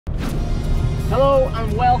Hello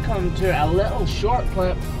and welcome to a little short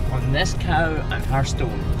clip on this cow and her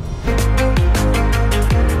stone.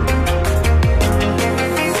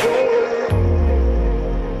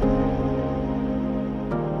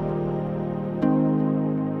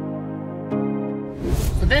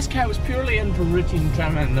 So this cow was purely in for routine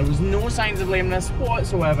trimming. There was no signs of lameness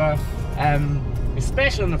whatsoever,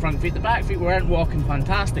 especially on the front feet. The back feet weren't walking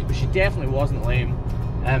fantastic, but she definitely wasn't lame.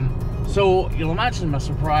 So you'll imagine my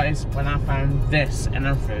surprise when I found this in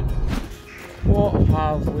her food. What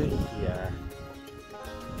have we here?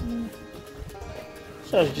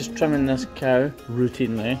 So I was just trimming this cow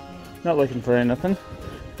routinely, not looking for anything.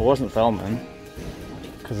 I wasn't filming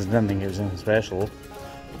because I didn't think it was anything special.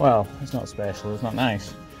 Well, it's not special, it's not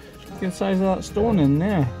nice. Look at the size of that stone in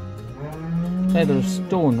there. It's either a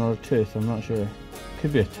stone or a tooth, I'm not sure.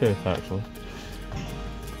 Could be a tooth actually.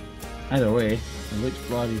 Either way, it looks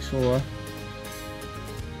bloody sore.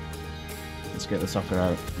 Let's get the sucker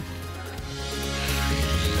out.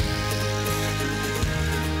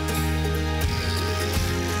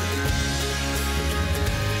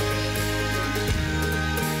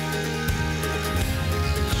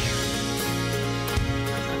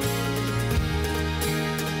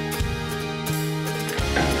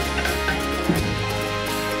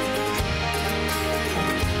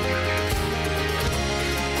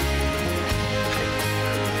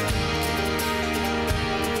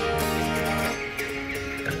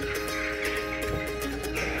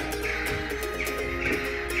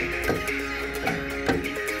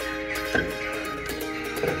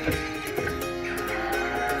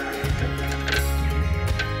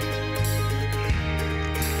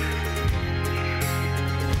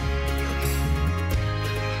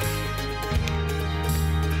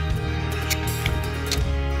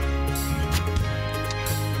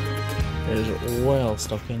 It's well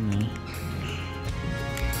stuck in there.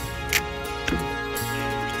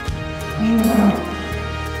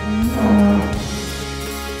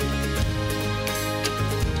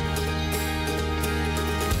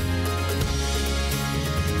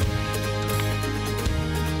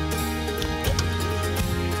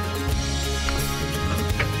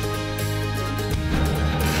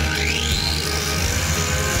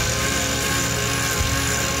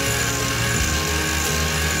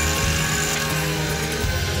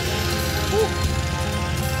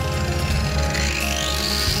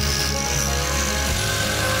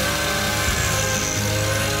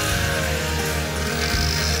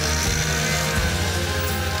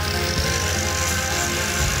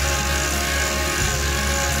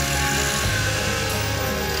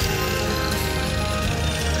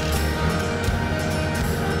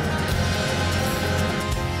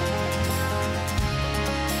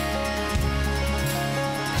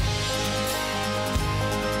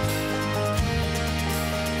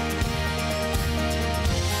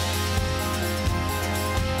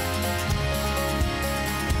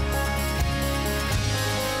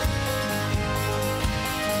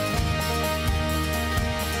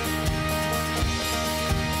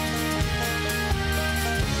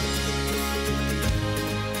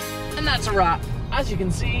 And that's a wrap. As you can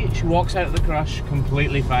see, she walks out of the crush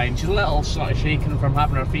completely fine. She's a little sort of shaken from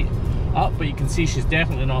having her feet up, but you can see she's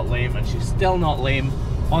definitely not lame, and she's still not lame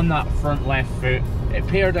on that front left foot. It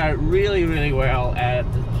paired out really, really well.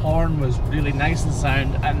 The horn was really nice and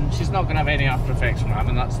sound, and she's not going to have any after effects from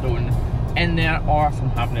having that stone in there or from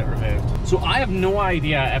having it removed. So I have no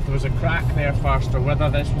idea if there was a crack there first, or whether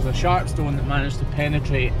this was a sharp stone that managed to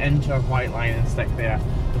penetrate into her white line and stick there.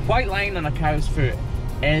 The white line on a cow's foot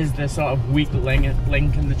is the sort of weak link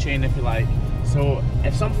in the chain, if you like. So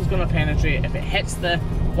if something's going to penetrate, if it hits the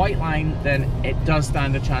white line, then it does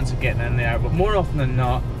stand a chance of getting in there. But more often than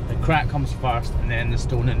not, the crack comes first and then the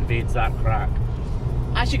stone invades that crack.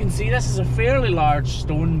 As you can see, this is a fairly large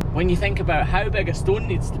stone when you think about how big a stone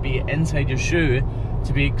needs to be inside your shoe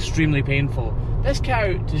to be extremely painful. This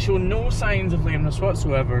cow, to show no signs of lameness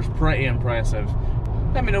whatsoever, is pretty impressive.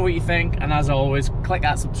 Let me know what you think, and as always, click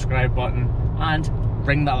that subscribe button and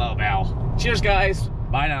ring that little bell. Cheers guys,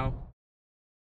 bye now.